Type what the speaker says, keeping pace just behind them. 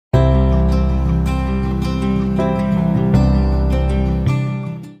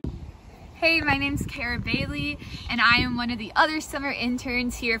my name's Bayley, and I am one of the other summer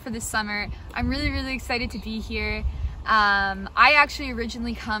interns here for the summer. I'm really excited to be here. I actually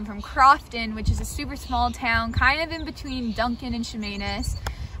originally come from Crofton, which is a super small town, kind of in between Duncan and Chemainus.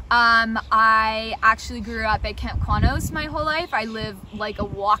 I actually grew up at Camp Quanos my whole life. I live like a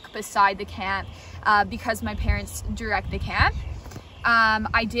walk beside the camp because my parents direct the camp.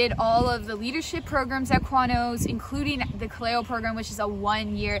 I did all of the leadership programs at Quanos, including the Kaleo program, which is a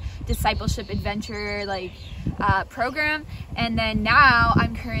one-year discipleship adventure program. And then now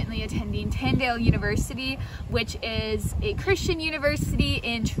I'm currently attending Tyndale University, which is a Christian university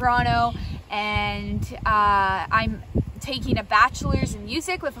in Toronto, and I'm taking a bachelor's in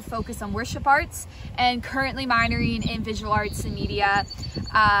music with a focus on worship arts, and currently minoring in visual arts and media.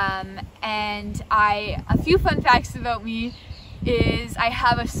 And a few fun facts about me is I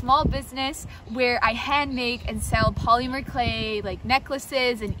have a small business where I hand make and sell polymer clay like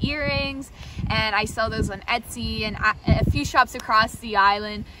necklaces and earrings, and I sell those on Etsy and a few shops across the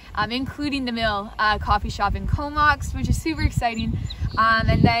island, including the Mill coffee shop in Comox, which is super exciting.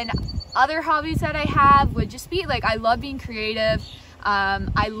 And then other hobbies that I have would just be like, I love being creative,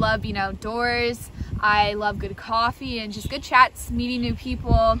 I love being outdoors, I love good coffee and just good chats, meeting new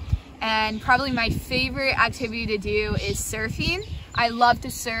people. And probably my favorite activity to do is surfing. I love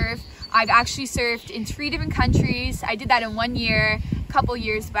to surf. I've actually surfed in 3 different countries. I did that in 1 year, a couple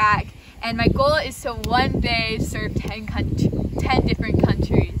years back. And my goal is to one day surf 10 different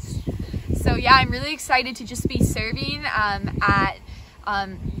countries. So yeah, I'm really excited to just be serving at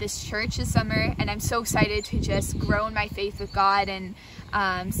this church this summer. And I'm so excited to just grow in my faith with God and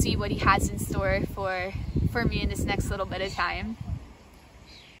see what He has in store for me in this next little bit of time.